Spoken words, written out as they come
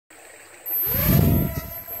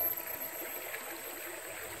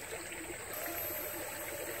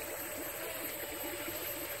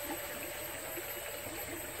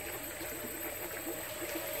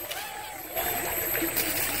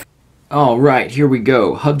All right, here we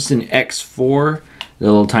go. Hubsan X4, the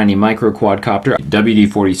little tiny micro quadcopter.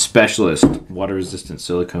 WD40 Specialist, water-resistant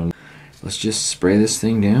silicone. Let's just spray this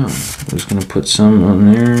thing down. I'm just gonna put some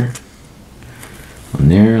on there,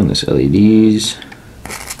 on this LEDs,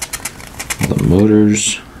 all the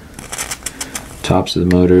motors, tops of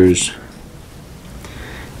the motors.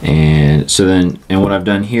 And so then, what I've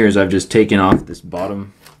done here is I've just taken off this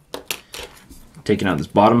bottom, taken out this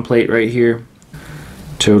bottom plate right here,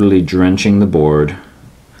 totally drenching the board.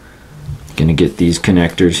 Gonna get these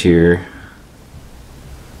connectors here.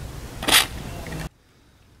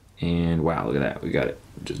 And wow, look at that, we got it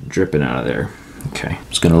just dripping out of there. Okay,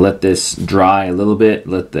 just gonna let this dry a little bit,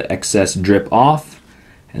 let the excess drip off,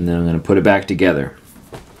 and then I'm gonna put it back together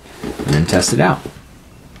and then test it out.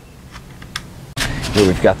 Here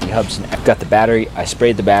we've got the Hubsan. I've got the battery. I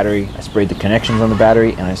sprayed the battery. I sprayed the connections on the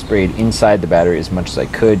battery, and I sprayed inside the battery as much as I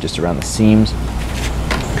could, just around the seams.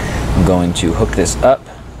 I'm going to hook this up.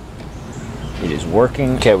 It is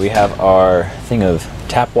working. Okay, we have our thing of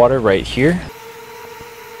tap water right here.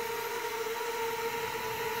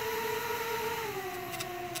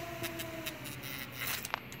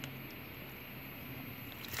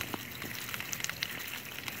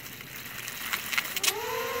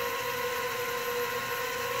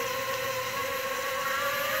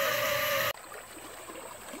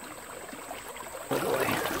 Oh boy.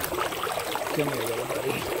 Come here, little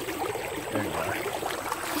buddy. There you are.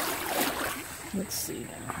 Let's see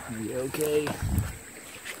now. Are you okay?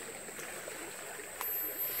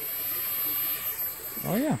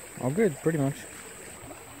 Oh yeah, all good, pretty much.